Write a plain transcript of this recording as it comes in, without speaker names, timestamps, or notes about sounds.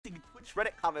Twitch,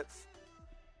 Reddit comments.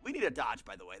 We need a dodge,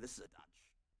 by the way. This is a dodge.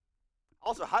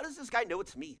 Also, how does this guy know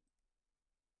it's me?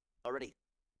 Already.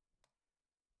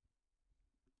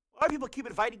 Why do people keep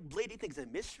inviting Blade? He thinks it's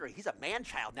a mystery. He's a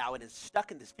man-child now and is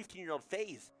stuck in this 15-year-old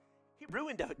phase. He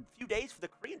ruined a few days for the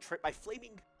Korean trip by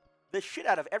flaming the shit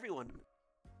out of everyone.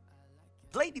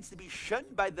 Blade needs to be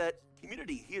shunned by the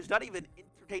community. He is not even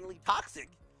entertainingly toxic.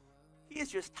 He is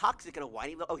just toxic in a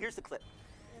whiny little... Oh, here's the clip.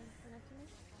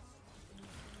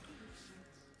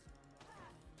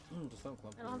 I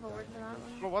don't have a word for that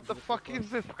one. Bro, what the fuck is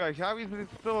this guy? How is he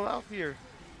still out here?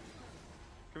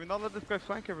 Can we not let this guy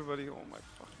flank everybody? Oh my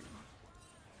fucking...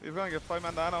 He's gonna get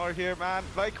 5-man down over here, man.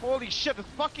 Like, holy shit, this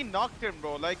fucking knocked him,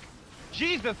 bro. Like,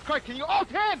 Jesus Christ, can you ult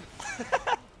him?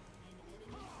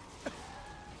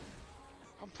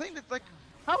 I'm playing this, like,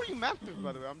 how are you masters,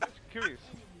 by the way? I'm just curious.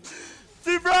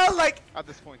 Dude, bro, like... At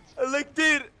this point. Like,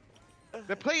 dude...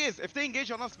 The play is, if they engage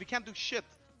on us, we can't do shit.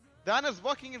 Diana's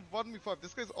walking in 1v5.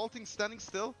 This guy's ulting standing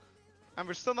still. And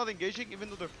we're still not engaging, even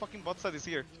though their fucking bot side is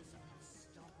here.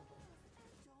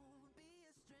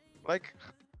 Like,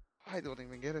 I don't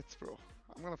even get it, bro.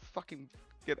 I'm gonna fucking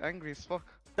get angry as fuck.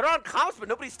 They're on comms, but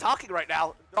nobody's talking right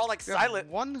now. They're all like silent.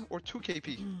 1 or 2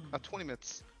 KP at 20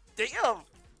 minutes. Damn!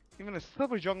 Even a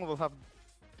silver jungle will have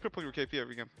triple your KP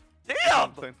every game.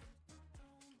 Damn!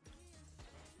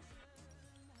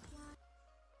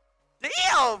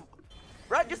 Damn!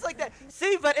 Right, just like that.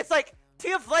 See, but it's like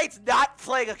TfBlade's not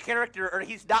playing a character, or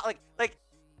he's not like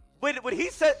when he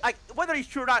said, like, whether he's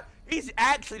true or not, he's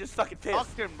actually just fucking pissed.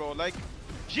 Fuck him, bro. Like,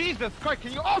 Jesus Christ,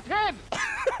 can you ult him?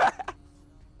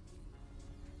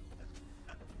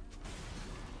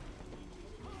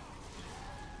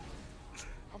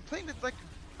 I'm playing this, like,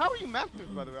 how are you masters,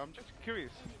 by the way? I'm just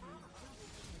curious.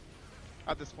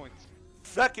 At this point.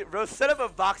 Fuck it, bro. Set up a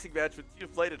boxing match with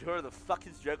TfBlade and whoever the fuck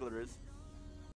his juggler is.